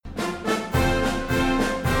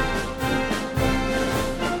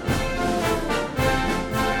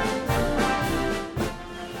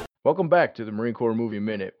Welcome back to the Marine Corps Movie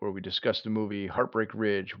Minute, where we discuss the movie Heartbreak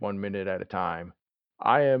Ridge 1 minute at a time.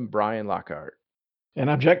 I am Brian Lockhart, And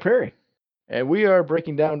I'm Jack Perry. and we are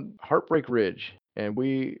breaking down Heartbreak Ridge, and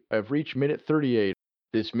we have reached minute 38.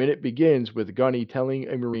 This minute begins with Gunny telling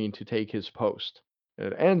a Marine to take his post, and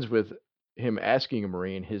it ends with him asking a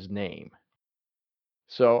Marine his name.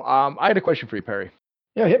 So, I had a question for you, Perry.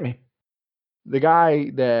 Yeah, hit me. The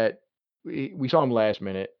guy that we saw him last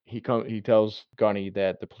minute, he tells Gunny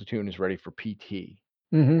that the platoon is ready for PT.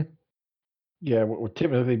 hmm Yeah, what would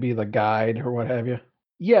typically be the guide or what have you.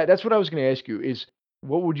 Yeah, that's what I was gonna ask you, is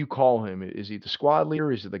what would you call him? Is he the squad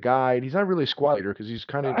leader? Is he the guide? He's not really a squad leader because he's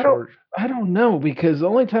kinda in I don't charge. I don't know because the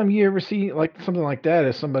only time you ever see like something like that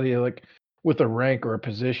is somebody like with a rank or a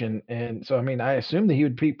position, and so I mean I assume that he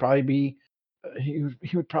would probably be he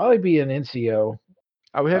would probably be an NCO,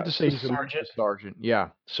 I would have to say he's a sergeant. sergeant. Yeah,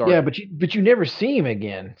 Yeah, sergeant. but you never see him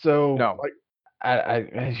again. So No. like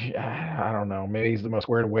I don't know. Maybe he's the most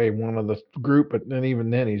squared away one of the group, but then even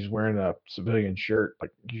then he's wearing a civilian shirt.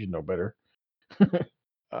 Like you should know better.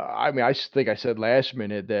 I mean, think I said last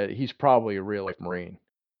minute that he's probably a real life Marine.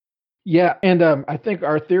 Yeah, and, I think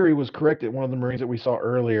our theory was correct at one of the Marines that we saw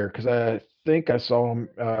earlier because I think I saw him,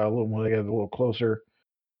 a little when I got a little closer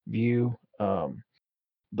view,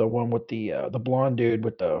 the one with the blonde dude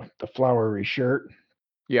with the flowery shirt,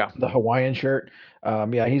 Yeah, the Hawaiian shirt.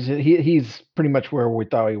 Yeah, he's pretty much where we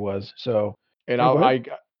thought he was, so and yeah, go ahead.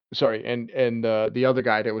 sorry, and the other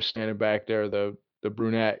guy that was standing back there, the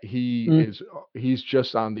brunette, Mm, he's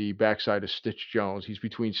just on the backside of Stitch Jones. He's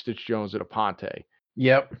between Stitch Jones and Aponte.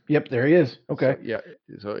 yep, there he is. So Okay. yeah,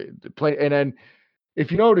 the play, and then if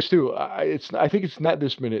you notice too, I think it's not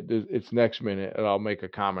this minute, it's next minute, and I'll make a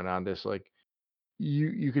comment on this. Like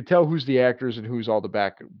you could tell who's the actors and who's all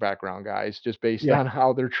the background guys just based Yeah. on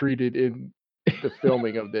how they're treated in the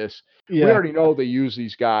filming of this. We Yeah. already know they use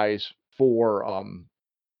these guys for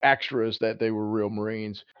extras that they were real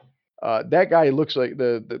Marines. That guy looks like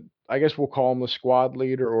the I guess we'll call him the squad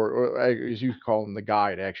leader, or as you call him, the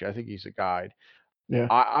guide. Actually, I think he's a guide. Yeah.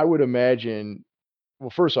 I would imagine. Well,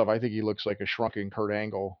 first off, I think he looks like a shrunken Kurt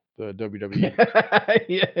Angle, the WWE.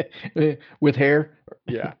 Yeah, with hair.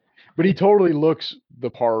 Yeah, but he totally looks the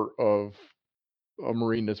part of a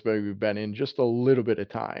Marine that's maybe been in just a little bit of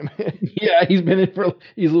time. Yeah, he's a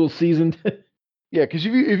little seasoned. Yeah, because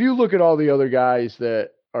if you look at all the other guys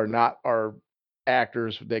that are not are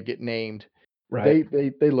actors that get named, Right.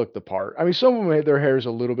 they look the part. I mean, some of them their hair is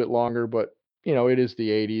a little bit longer, but it is the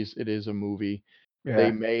 '80s. It is a movie. They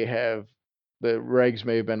Yeah. may have the regs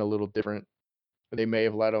may have been a little different. They may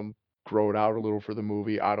have let them grow it out a little for the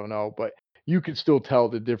movie. I don't know, but you can still tell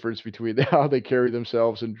the difference between how they carry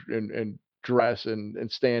themselves and dress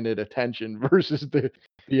and stand at attention versus the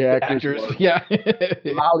The actors who actors, are yeah.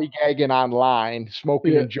 lollygagging online,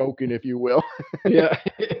 smoking Yeah, and joking, if you will. yeah.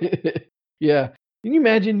 Yeah. Can you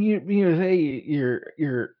imagine say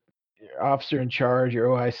your officer in charge, your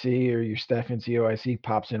OIC or your staff NC OIC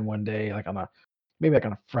pops in one day, like maybe like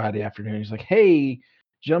on a Friday afternoon. He's like, "Hey,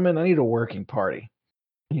 gentlemen, I need a working party."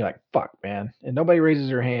 And you're like, "Fuck, man!" And nobody raises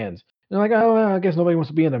their hands. And they're like, "Oh, well, I guess nobody wants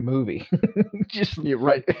to be in a movie." Just Yeah,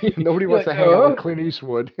 right. Nobody you're wants like, to hang out with "Oh, Clint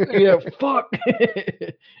Eastwood. yeah, fuck."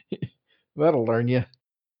 That'll learn you.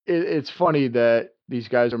 It's funny that these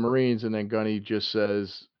guys are Marines, and then Gunny just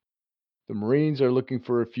says, "The Marines are looking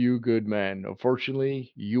for a few good men.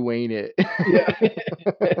 Unfortunately, you ain't it." Yeah.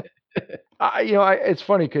 It's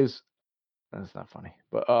funny because that's not funny,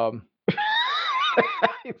 but I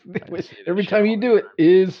just say that Every shit time all you the do it time.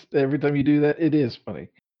 is every time you do that, it is funny.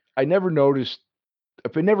 I never noticed,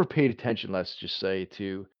 if I never paid attention, let's just say,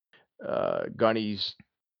 to Gunny's,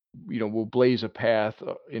 will blaze a path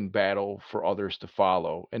in battle for others to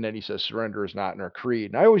follow. And then he says, surrender is not in our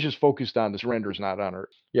creed. And I always just focused on the surrender is not on our,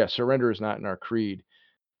 yeah, surrender is not in our creed.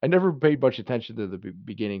 I never paid much attention to the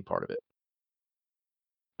beginning part of it.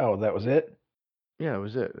 Oh, that was it? Yeah, that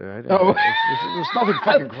was it. Oh. There's nothing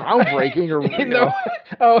fucking groundbreaking No.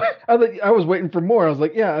 Oh, I was waiting for more. I was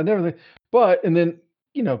like, "Yeah, I never," but and then,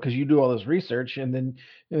 because you do all this research and then,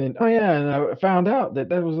 "Oh, yeah, and I found out that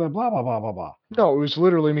that was a blah, blah, blah, blah, blah." no, it was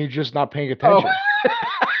literally me just not paying Oh.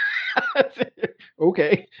 attention.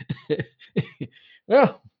 Okay.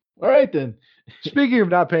 Well, alright then. Speaking of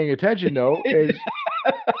not paying attention, though, is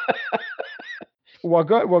while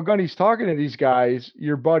Gunny's talking to these guys,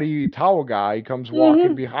 your buddy towel guy comes walking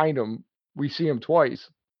Mhm. behind him. We see him twice.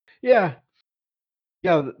 Yeah.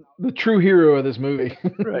 Yeah, the true hero of this movie.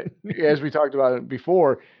 Right. As we talked about it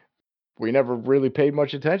before, we never really paid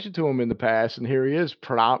much attention to him in the past, and here he is.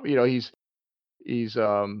 He's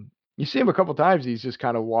you see him a couple times. He's just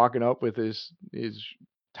kind of walking up with his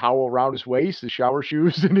towel around his waist, his shower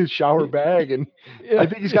shoes, and his shower bag, and I Yeah,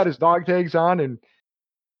 think he's got his dog tags on and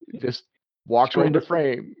just just walks right going into to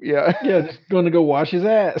frame. Yeah. yeah, just going to go wash his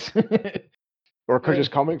ass. Or Uh,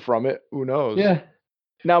 just coming from it, who knows? yeah.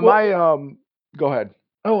 Now Well, go ahead.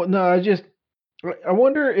 oh, no, I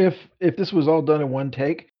wonder if this was all done in one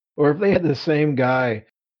take or if they had the same guy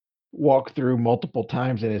walk through multiple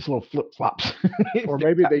times in his little flip-flops. Or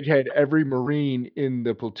maybe they had every Marine in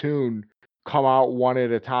the platoon come out one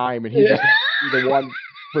at a time, and he Yeah, just happened to be the one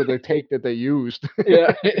for the take that they used.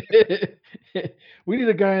 yeah. We need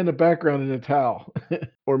a guy in the background in a towel.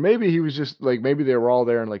 Or maybe he was just like, maybe they were all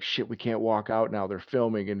there and like, "Shit, we can't walk out now, they're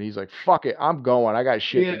filming," and he's like, "Fuck it, I'm going, I got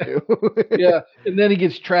shit to Yeah, do." yeah, and then he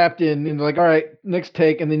gets trapped in and like, "All right, next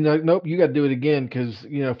take," and then like, "Nope, you gotta do it again because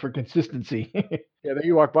for consistency." Yeah, then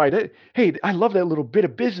you walk by, that, "Hey, I love that little bit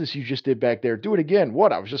of business you just did back there, do it again."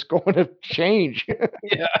 "What? I was just going to change."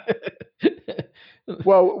 Yeah.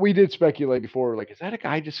 Well, we did speculate before, like, is that a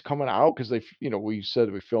guy just coming out? Because we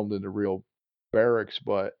said we filmed in the real barracks,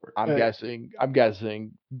 but Right. I'm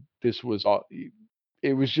guessing this was all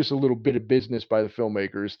it was just a little bit of business by the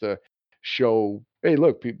filmmakers to show, "Hey,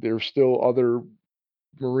 look, there's still other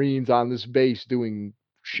Marines on this base doing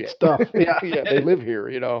shit." Stuff, yeah. Yeah, they live here,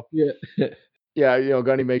 you know? Yeah. Yeah,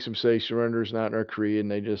 Gunny makes them say, "Surrender's not in our creed," and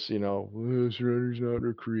they just, "Surrender's not in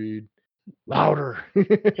our creed." Louder.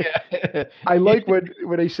 Yeah. I like when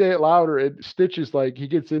they say it louder, and Stitch is like, he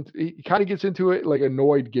kinda gets into it like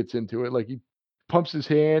Annoyed gets into it, like, he pumps his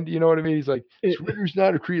hand, you know what I mean? He's like, "Surrender's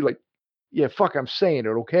not a creed," like, "Yeah, fuck, I'm saying it,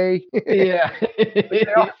 okay?" Yeah.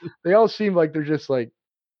 Like, they all seem like they're just, like,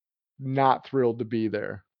 not thrilled to be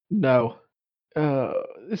there. No. Uh,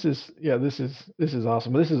 this is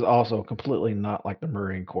awesome. This is also completely not like the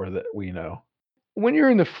Marine Corps that we know. When you're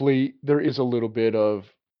in the fleet, there is a little bit of,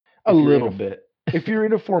 A if you're in a little f bit. if you're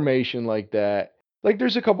in a formation like that, like,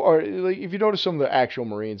 there's a couple, or, like, if you notice some of the actual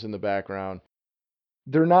Marines in the background,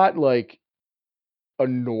 they're not, like,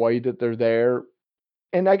 annoyed that they're there.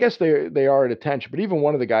 And I guess they are at attention, but even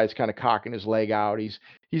one of the guys kinda cocking his leg out, he's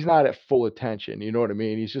not at full attention, you know what I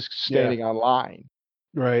mean? He's just Yeah, standing on line.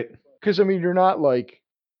 right. 'Cause, I mean, you're not, like,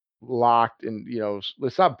 locked and,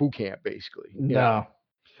 it's not boot camp basically, you know? No.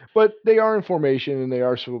 But they are in formation and they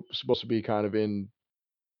are supposed to be kind of in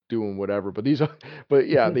doing whatever, but these are but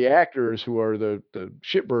yeah, the actors who are the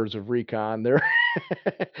shitbirds of recon, they're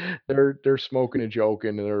they're smoking and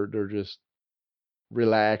joking, and they're just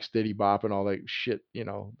relaxed, diddy bopping, all that shit, the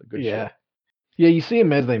good shit. Yeah. Yeah, you see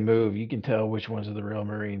them as they move. You can tell which ones are the real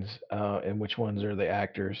Marines, and which ones are the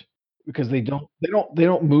actors because they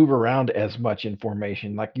don't move around as much in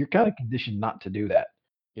formation. Like, you're kinda conditioned not to do that.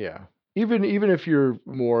 Yeah. Even if you're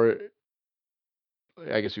more,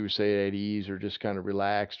 I guess you would say, at ease or just kind of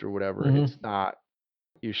relaxed or whatever, Mhm. it's not,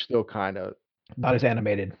 you're still kinda, Not as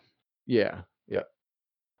animated. yeah, yeah.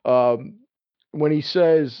 Um, when he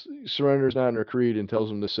says surrender is not in our creed and tells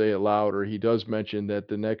them to say it louder, he does mention that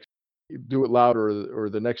the next do it louder, or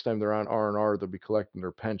the next time they're on R&R, they'll be collecting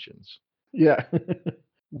their pensions. Yeah.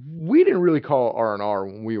 We didn't really call R&R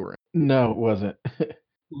when we were in. No, it wasn't.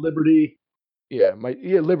 Liberty. Yeah,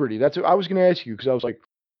 Liberty. That's what I was gonna ask you, because I was like,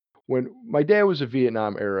 when my dad was a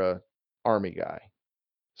Vietnam era Army guy,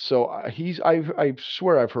 so, I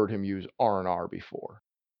swear I've heard him use R&R before,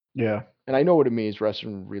 Yeah, and I know what it means, rest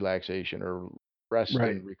and relaxation, or rest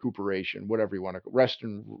right. and recuperation, whatever you wanna, rest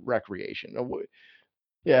and recreation, or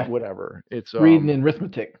Yeah. whatever. It's, Reading and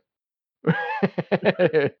arithmetic.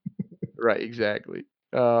 right, exactly.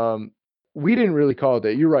 Um, we didn't really call it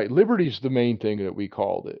that. You're right, Liberty's the main thing that we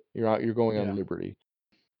called it. You're going on Yeah. liberty.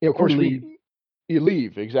 Of Or course, leave. you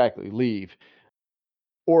leave, exactly, leave.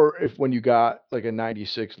 Or if when you got like a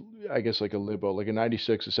 96, I guess like a libo, like a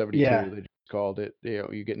 96 to Yeah, 72, they just called it,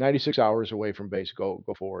 you get 96 hours away from base, go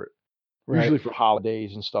for it. right. Usually for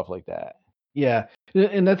holidays and stuff like that. Yeah,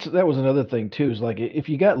 and that was another thing too, is like if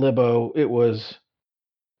you got libo, it was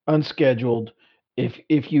unscheduled.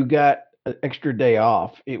 If you got an extra day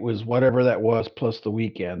off, it was whatever that was plus the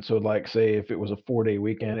weekend. So, like, say if it was a 4-day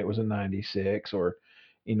weekend, it was a 96, or,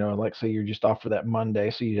 like, say you're just off for that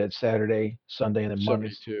Monday, so you had Saturday, Sunday, and then Monday.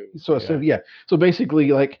 72, So yeah. yeah. So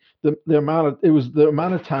basically, like, the amount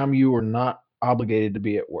of time you were not obligated to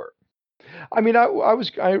be at work. I mean, I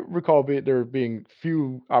recall there being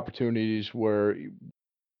few opportunities where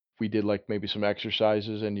we did like maybe some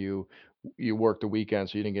exercises, and you worked the weekend,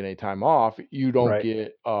 so you didn't get any time off. Right. You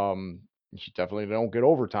definitely don't get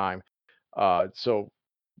overtime. So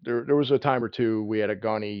there was a time or two we had a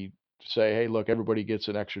gunny say, "Hey, look, everybody gets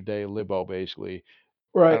an extra day of libo, basically,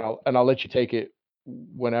 Right. and I'll let you take it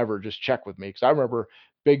whenever. Just check with me." Because I remember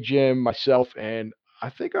Big Jim, myself, and I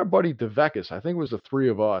think our buddy DeVeckus, I think it was the 3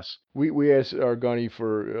 of us. We asked our gunny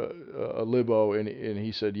for, a libo, and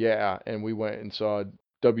he said, "Yeah," and we went and saw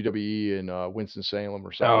WWE in, Winston-Salem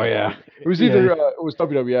or something Oh, like yeah. that. It was Yeah. either, it was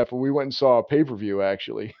WWF, but we went and saw a pay-per-view,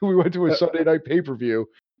 actually. We went to a Sunday night pay-per-view,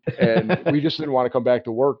 and we just didn't wanna come back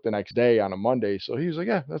to work the next day on a Monday, so he was like,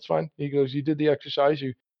 "Yeah, that's fine." He goes, "You did the exercise,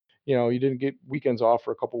 you didn't get weekends off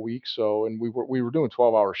for a couple weeks," so and we were doing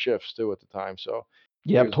 12-hour shifts too at the time, so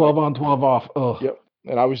he Yep, was like 12 on, 12 off. Ugh. yep,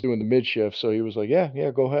 and I was doing the mid shift, so he was like, "Yeah,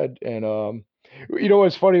 yeah, go ahead." And, you know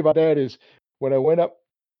what's funny about that is when I went up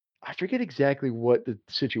I forget exactly what the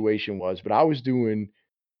situation was, but I was doing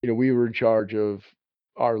we were in charge of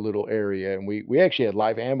our little area, and we actually had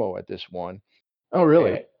live ammo at this one, Oh,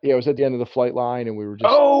 really? and yeah, it was at the end of the flight line, and we were just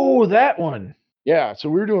Oh, that one. yeah, so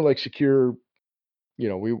we were doing, like, secure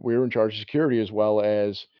we were in charge of security as well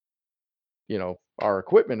as, our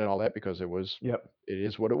equipment and all that because Yep. it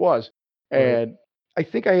is what it was, Right. and I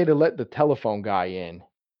think I had to let the telephone guy in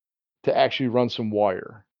to actually run some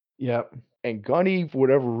wire. Yep. And Gunny, for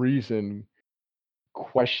whatever reason,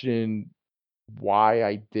 questioned why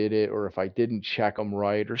I did it or if I didn't check them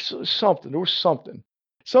right or something. There was something.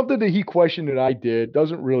 Something that he questioned that I did.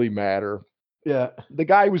 Doesn't really matter. Yeah. The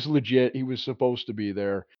guy was legit. He was supposed to be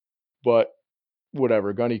there, but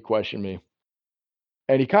whatever. Gunny questioned me.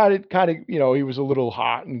 And he he was a little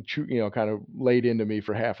hot and kind of laid into me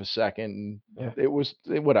for half a second. And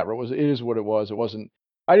Yeah. whatever. It is what it was. It wasn't,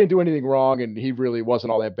 I didn't do anything wrong. And he really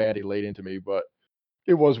wasn't all that bad. He laid into me, but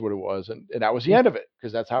it was what it was, and that was the Mm. end of it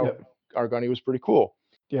because that's how Yep. our gunny was pretty cool.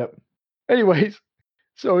 Yep. Anyways,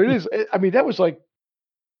 so it is I mean, that was like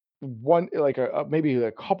maybe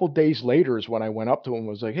a couple days later is when I went up to him and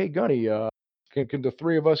was like, "Hey, Gunny, can the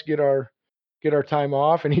 3 of us get our time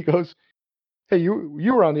off?" And he goes, "Hey,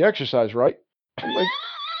 you were on the exercise, right?" I'm like,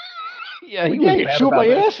 Yeah, he "Yeah, was you mad chewed about my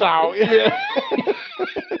that. ass out." Yeah.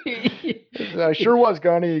 I said, "I sure was,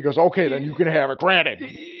 Gunny." He goes, "Okay, then you can have it, granted."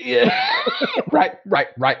 Yeah. Right, right,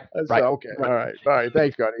 right, I said, right, "Okay, right. all right,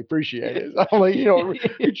 thanks, Gunny, appreciate it." I'm like,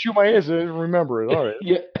 you chew my ass and remember it, all right.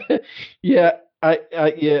 Yeah. Yeah.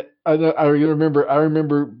 Yeah, I know I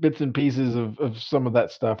remember bits and pieces of some of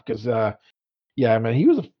that stuff because yeah, I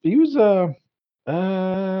mean,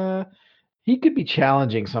 uh he could be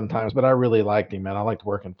challenging sometimes, but I really liked him, man. I liked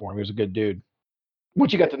working for him. He was a good dude.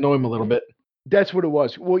 Once you got to know him a little bit. That's what it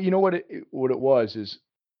was. Well, you know what it was is,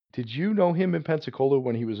 did you know him in Pensacola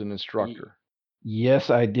when he was an Y instructor? Yes,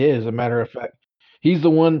 I did, as a matter of fact. He's the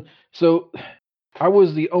one. So, I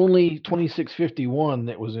was the only 2651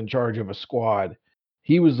 that was in charge of a squad.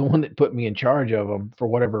 He was the one that put me in charge of them for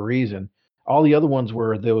whatever reason. All the other ones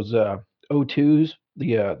were those, O2s,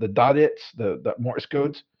 the Dodettes, the Morse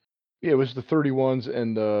codes. Yeah, it was the 31s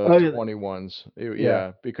and the Oh, yeah. 21s. Yeah.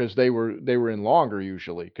 Yeah, because they were in longer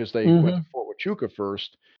usually because they went to Mhm. Fort Huachuca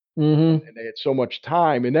first, Mhm. and they had so much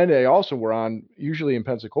time, and then they also were on usually in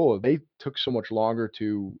Pensacola, they took so much longer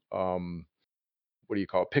to, what do you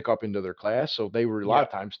call it, pick up into their class, so they were a lot Yeah. of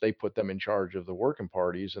times, they put them in charge of the working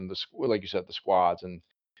parties and like you said, the squads and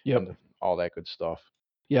Yep. all that good stuff.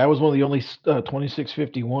 Yeah, I was one of the only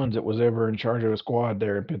 2651s that was ever in charge of a squad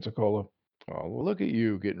there in Pensacola. Oh, well, look at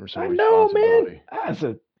you getting some I know, man.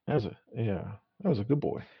 responsibility. Yeah, that was a good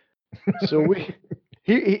boy. So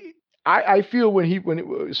he I feel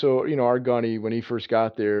our gunny when he first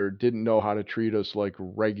got there didn't know how to treat us like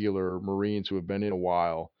regular Marines who have been in a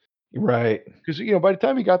while. Right. Because by the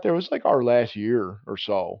time he got there, it was like our last year or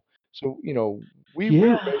so. So we were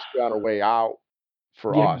Yeah. basically on our way out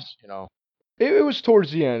for Yeah. us. It was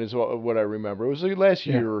towards the end is what I remember. It was the last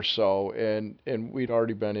Yeah. year or so, and we'd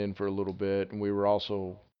already been in for a little bit, and we were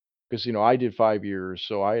also because I did 5 years,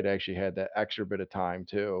 so I had actually had that extra bit of time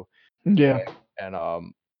too, Yeah. and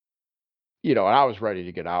and I was ready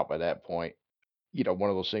to get out by that point. One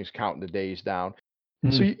of those things counting the days down.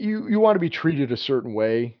 So Mhm. you want to be treated a certain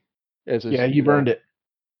way as Yeah, you've earned it.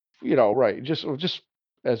 right, just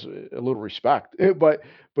as a little respect. But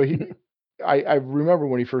I remember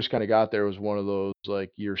when he first kind of got there, it was one of those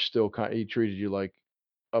like you're still he treated you like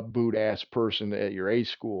a boot ass person at your A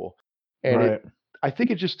school, and Right. I think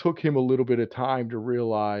it just took him a little bit of time to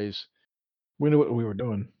realize, We knew what we were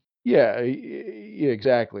doing. yeah, yeah,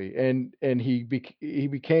 exactly, and he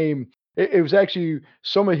became. It was actually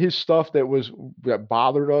some of his stuff that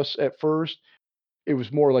bothered us at first. It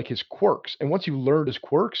was more like his quirks, and once you learned his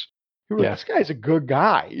quirks, you were like, Yeah. "This guy's a good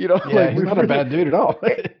guy," Yeah, like, he's we not a really bad dude at all.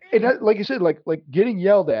 a and that like you said, like, getting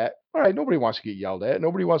yelled at, alright, nobody wants to get yelled at,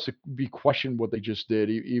 nobody wants to be questioned what they just did,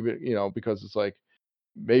 even, because it's like,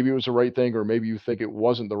 maybe it was the right thing or maybe you think it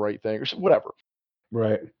wasn't the right thing or whatever.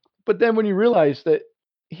 Right. But then when you realize that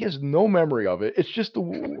he has no memory of it. It's just the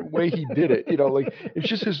way he did it, like, it's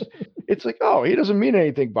just his it's like, "Oh, he doesn't mean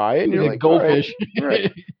anything by it," and Like you're a like, "Alright, goldfish.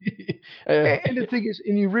 right." Yeah, And the thing is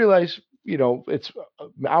and you realize, it's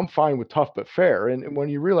I'm fine with tough but fair, and when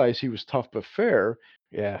you realize he was tough but fair,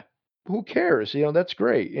 yeah, who cares? That's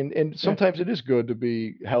great, and yeah, sometimes it is good to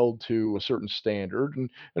be held to a certain standard,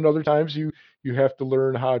 and other times you have to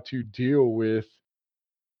learn how to deal with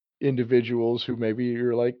individuals who maybe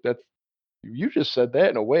you're like, "That's you just said that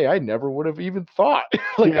in a way I never would have even thought."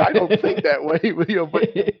 Like, yeah. I don't think that way,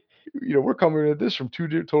 but, we're coming at this from 2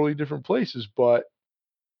 totally different places, but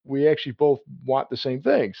we actually both want the same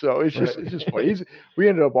thing. So it's just funny. Right. We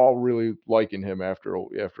ended up all really liking him after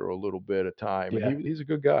a little bit of time, and Yeah. he's a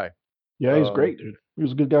good guy. Yeah, he's Um, great, dude. He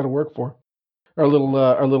was a good guy to work for. Our little,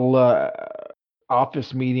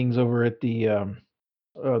 office meetings over at the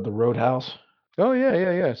Roadhouse. oh yeah.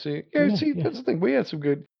 Yeah, See, yeah, that's the thing. We had some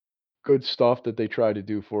good stuff that they tried to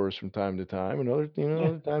do for us from time to time, and yeah.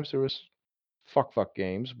 other times there was fuck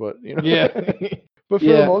games, but Yeah. but for the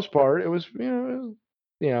Yeah, most part, it was you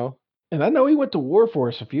know and I know he went to war for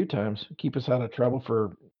us a few times, keep us out of trouble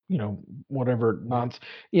for, whatever nonce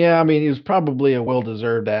yeah, I mean, he was probably a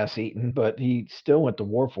well-deserved ass eating, but he still went to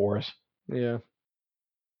war for us. yeah.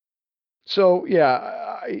 So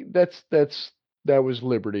yeah, that was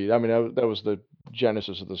liberty. I mean, that was the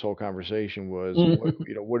genesis of this whole conversation was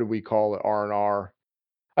what do we call it, R&R.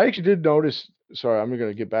 I actually did notice. Sorry, I'm going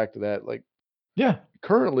to get back to that. Like Yeah,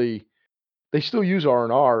 currently, they still use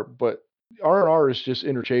R&R, but R&R is just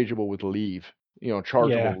interchangeable with leave. yeah.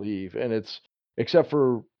 Chargeable leave, and it's except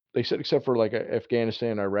for they said except for like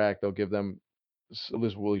Afghanistan, Iraq, they'll give them. This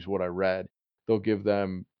is what I read. They'll give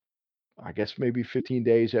them I guess maybe 15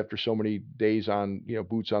 days after so many days on,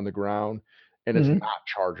 boots on the ground, and it's Mhm. not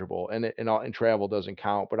chargeable, and travel doesn't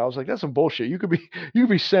count. But I was like, that's some bullshit. You could be you could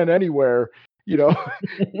be sent anywhere, you know,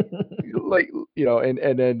 like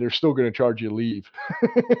and then they're still going to charge you leave.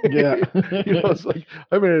 Yeah. It's like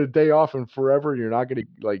I've been had a day off in forever, and you're not going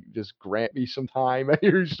to like just grant me some time.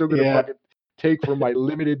 You're still going to Yeah. fucking take from my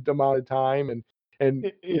limited amount of time,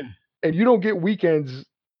 and Yeah. and you don't get weekends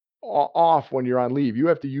off when you're on leave. You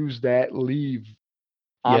have to use that leave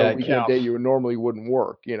on a Yeah, it weekend day counts. you normally wouldn't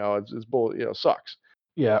work. It's bull. Sucks.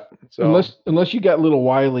 Yeah. So Unless you got little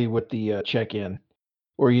wily with the, check-in,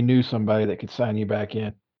 or you knew somebody that could sign you back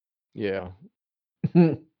in. yeah,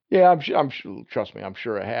 yeah. I'm sure. Trust me, I'm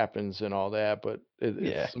sure it happens and all that, but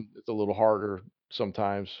Yeah. it's a little harder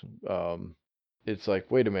sometimes. It's like,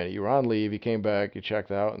 wait a minute, you were on leave, you came back, you checked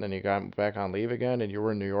out, and then you got back on leave again, and you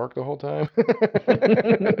were in New York the whole time.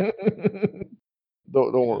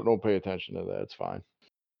 Don't pay attention to that. It's fine.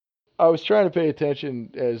 I was trying to pay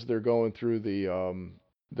attention as they're going through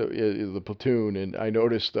the platoon, and I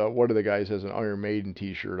noticed one of the guys has an Iron Maiden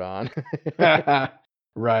T-shirt on.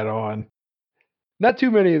 Right on. Not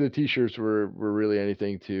too many of the T-shirts were really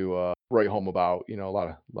anything to write home about. A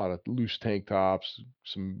lot of loose tank tops,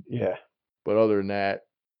 some, Yeah. but other than that,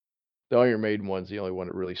 the Iron Maiden one's the only one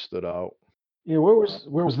that really stood out. Yeah, where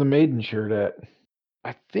was the maiden shirt at?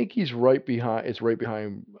 I think he's right behind. It's right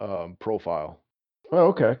behind Profile. Oh,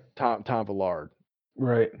 okay. Tom Villard.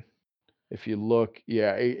 Right. If you look,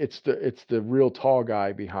 yeah, it's the real tall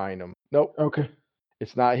guy behind him. Nope, Okay.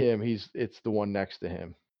 it's not him. It's the one next to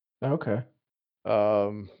him. Okay.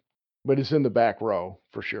 Um, but it's in the back row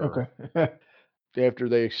for sure. Okay. After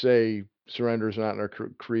they say surrender's not in our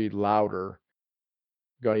creed louder,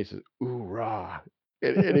 Gunny says, "Ooh rah,"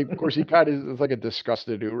 and of course he kind of is like a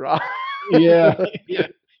disgusted ooh rah. Yeah. Yeah.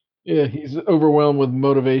 Yeah, he's overwhelmed with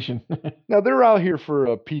motivation. Now they're out here for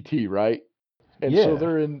a PT, right? And so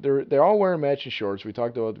Yeah. they're all wearing matching shorts. We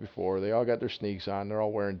talked about it before. They all got their sneaks on. They're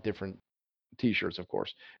all wearing different T-shirts, of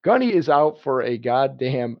course. Gunny is out for a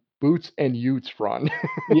goddamn boots and utes run.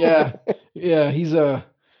 Yeah. Yeah, he's a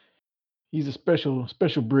special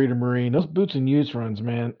breed of Marine. Those boots and use runs,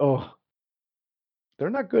 man. Oh,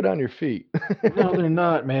 They're not good on your feet. no, they're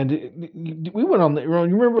not, man. We went on the you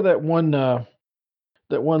remember that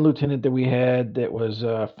one lieutenant that we had that was,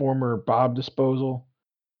 former Bob Disposal?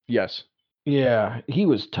 Yes. Yeah, he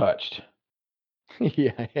was touched.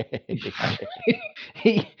 Yeah.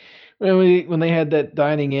 He when they had that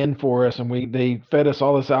dining in for us and they fed us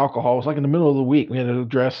all this alcohol, it was like in the middle of the week, we had to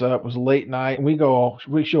dress up, it was a late night, and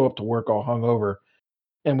we show up to work all hungover,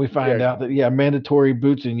 and we find Yeah. out that, yeah, mandatory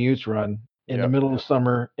boots and utes run in the Yep. middle of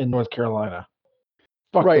summer in North Carolina.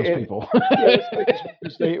 Fuck Right, those and people. yeah, it's like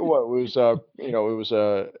because they what, it was, it was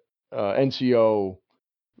a NCO,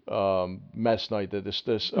 mess night that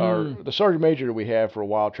this our Mm, the sergeant major that we had for a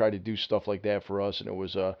while tried to do stuff like that for us, and it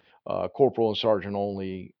was a corporal and sergeant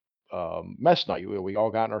only, mess night. We all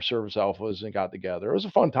got in our service alphas and got together. It was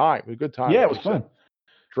a fun time. It was a good time. Yeah, Like it was you said, fun.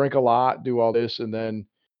 drink a lot, do all this, and then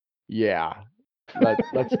yeah,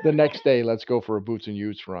 let's the next day let's go for a boots and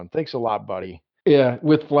utes run. Thanks a lot, buddy. Yeah,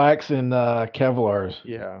 with flax and, Kevlars.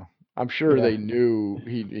 Yeah, I'm sure Yeah. they knew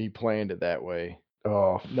he planned it that way,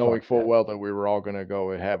 Oh, knowing fuck full that. well that we were all gonna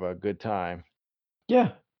go and have a good time.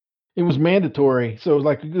 Yeah. It was mandatory, so it was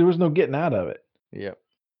like there was no getting out of it. Yeah.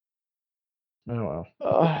 Oh,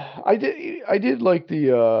 well. I did like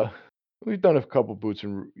we've done a couple boots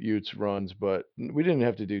and utes runs, but we didn't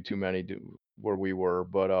have to do too many where we were.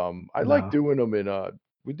 But I like No. doing them in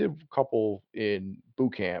we did a couple in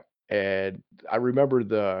boot camp, and I remember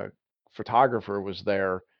the photographer was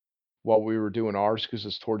there while we were doing ours because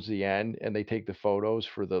it's towards the end, and they take the photos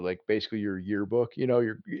for the like basically your yearbook. You know,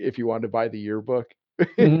 your if you wanted to buy the yearbook.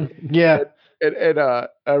 Mhm. Yeah. And I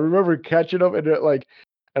remember catching them and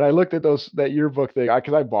and I looked at that yearbook thing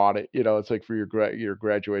because I bought it, it's like for your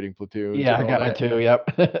graduating platoons Yeah, and I all got mine that. too,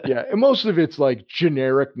 yep. Yeah, and most of it's like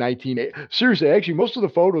generic 1980. Seriously, actually, most of the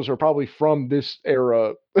photos are probably from this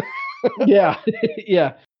era. Yeah.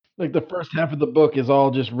 Yeah. Like, the first half of the book is all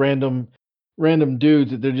just random dudes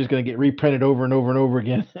that they're just gonna get reprinted over and over and over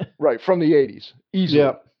again. Right, from the 80s, easily.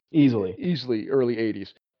 Yep. Easily. Easily early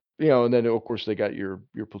 80s. And then, of course, they got your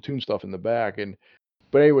platoon stuff in the back,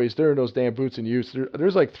 but anyways, they're in those damn boots and utes.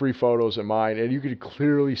 There's like 3 photos of mine, and you could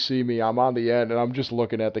clearly see me. I'm on the end, and I'm just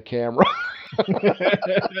looking at the camera. I'm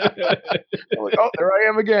like, "Oh, there I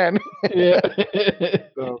am again." Yeah.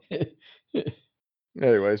 So,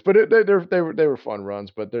 anyways, but they were fun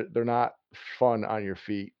runs, but they're not fun on your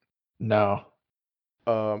feet. No.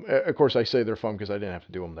 Of course, I say they're fun because I didn't have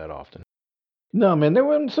to do them that often. No, man, they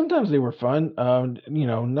were sometimes they were fun,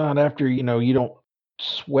 not after, you don't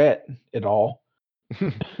sweat at all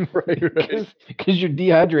Right, right, because 'cause you're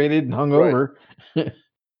dehydrated and right. hungover.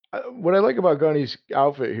 What I like about Gunny's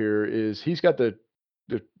outfit here is he's got the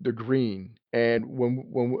green, and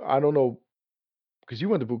when I don't know because you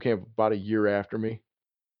went to boot camp about a year after me,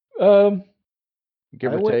 Um,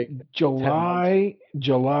 give I or take went 10 months,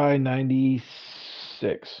 July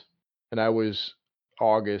 '96. and I was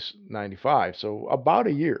August '95, so about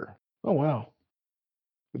a year. Oh, wow.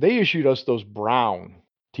 They issued us those brown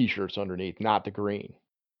T-shirts underneath, not the green.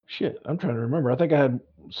 Shit, I'm trying to remember. I think I had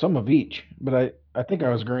some of each, but I think I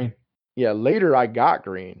was green. Yeah, later I got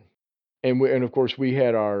green, and of course we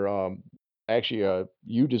had our actually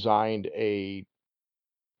you designed a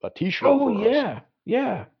T-shirt Oh, for us. yeah.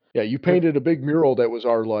 Yeah. Yeah, you The painted a big mural that was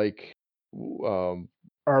our like,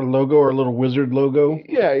 our logo, our little wizard logo,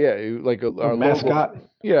 yeah, yeah, like little our logo. mascot.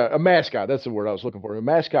 Yeah, a mascot. That's the word I was looking for. A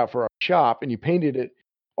mascot for our shop, and you painted it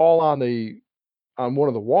all on one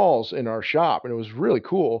of the walls in our shop, and it was really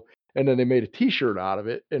cool. And then they made a T-shirt out of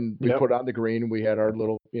it, and we Yep. put on the green, and we had our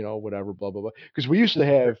little, whatever, blah blah blah. Because we used to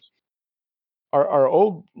Just have our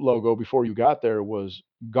old logo before you got there was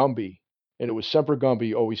Gumby, and it was Semper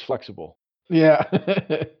Gumby, always flexible. yeah.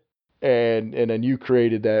 And then you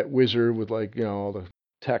created that wizard with like, all the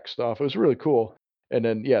tech stuff. It was really cool. And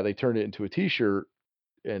then yeah, they turned it into a T-shirt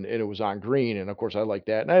and it was on green. And of course, I like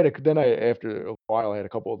that. And then I after a while I had a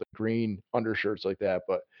couple of the green undershirts like that.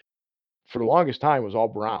 But for the longest time, it was all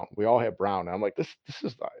brown. We all had brown. And I'm like, this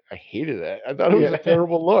is I hated it. I thought it was a Yeah.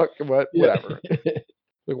 terrible look, but Yeah. whatever.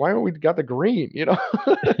 Like, why haven't we got the green?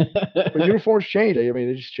 But uniforms change. I mean,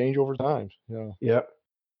 they just change over time. Yeah. Yep.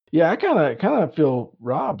 Yeah, I kinda feel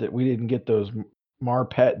robbed that we didn't get those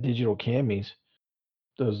Marpet digital camis.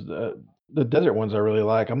 Those, the desert ones I really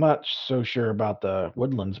like. I'm not so sure about the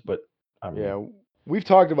woodlands, but, I mean Yeah, we've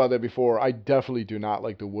talked about that before. I definitely do not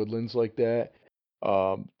like the woodlands like that.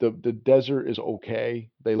 The desert is okay.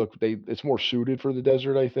 They it's more suited for the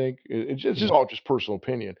desert, I think. It's just yeah. all just personal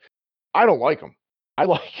opinion. I don't like them. I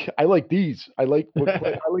like I like these. I like what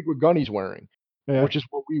Gunny's wearing, Yeah. which is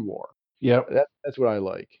what we wore. Yep. That's what I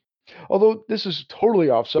like. Although this is totally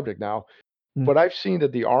off subject now, Mm. but I've seen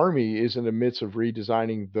that the Army is in the midst of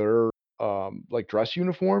redesigning their, like, dress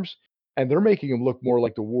uniforms, and they're making them look more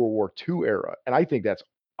like the World War II era, and I think that's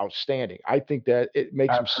outstanding. I think that it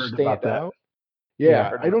makes them I've heard about stand that. out. Yeah, I Yeah,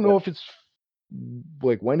 heard I about don't that. know if it's,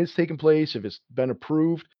 like, when it's taking place, if it's been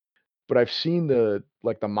approved, but I've seen the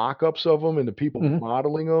mock-ups of them and the people Mhm.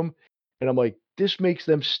 modeling them, and I'm like, "This makes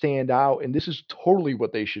them stand out, and this is totally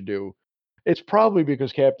what they should do." It's probably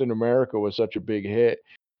because Captain America was such a big hit.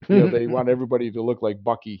 They want everybody to look like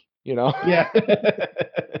Bucky, you know? Yeah.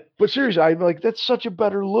 But seriously, I'm like, that's such a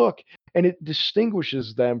better look, and it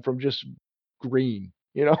distinguishes them from just green,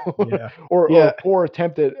 Yeah. or Yeah. poor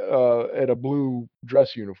attempt at a blue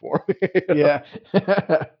dress uniform. Yeah.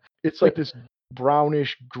 It's like this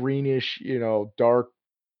brownish, greenish, dark,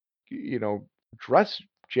 dress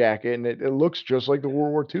jacket, and it looks just like the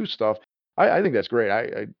World War II stuff. I think that's great.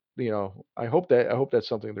 I hope that's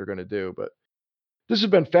something they're gonna do, but this has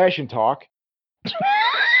been Fashion Talk.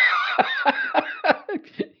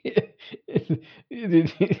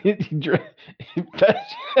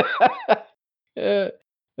 Yeah,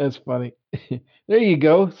 that's funny. There you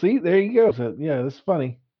go. See, there you go. So, yeah, that's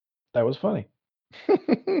funny. That was funny.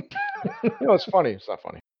 It's funny. It's not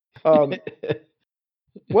funny. Um,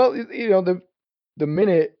 well, the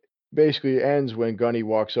minute basically ends when Gunny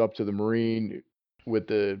walks up to the Marine with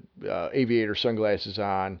the aviator sunglasses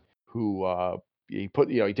on, who he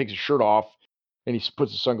takes his shirt off and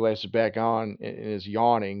puts his sunglasses back on and is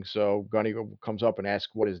yawning. So Gunny comes up and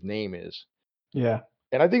asks what his name is, Yeah.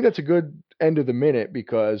 and I think that's a good end of the minute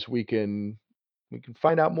because we can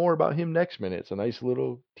find out more about him next minute. It's a nice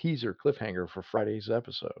little teaser cliffhanger for Friday's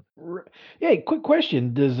episode. R Hey, quick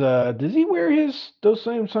question. Does he wear his those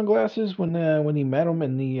same sunglasses when he met him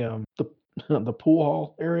in the the pool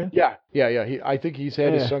hall area? Yeah, yeah, yeah. I think he's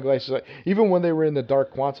had his Yeah. sunglasses even when they were in the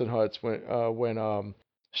dark Quonset huts when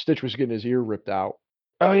Stitch was getting his ear ripped out.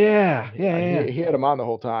 Oh, yeah. Yeah, yeah, yeah. He had them on the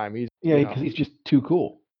whole time. Yeah, 'cause he's just too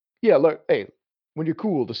cool. Yeah. Look, hey, when you're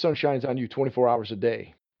cool, the sun shines on you 24 hours a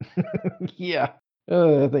day. Yeah.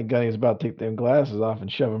 I think Gunny's about to take them glasses off and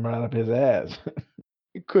shove them right up his ass.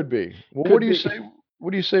 It could be. Well, what Could do you be. say?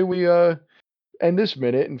 What do you say we end this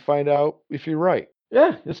minute and find out if you're right?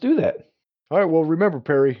 Yeah, let's do that. All right. Well, remember,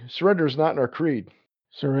 Perry, surrender is not in our creed.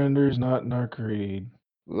 Surrender's not in our creed.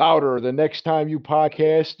 Louder. The next time you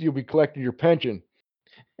podcast, you'll be collecting your pension.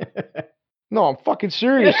 No, I'm fucking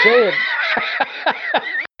serious. Say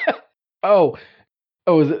it. Oh,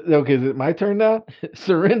 oh, is it okay? Is it my turn now?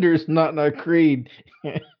 Surrender's not in our creed.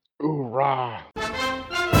 Hoorah.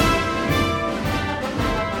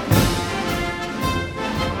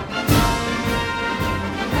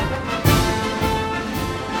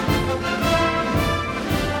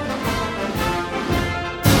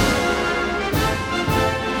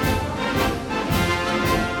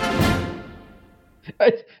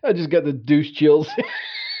 I just got the douche chills.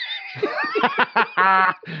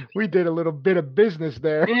 We did a little bit of business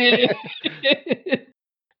there.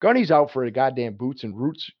 Gunny's out for a goddamn boots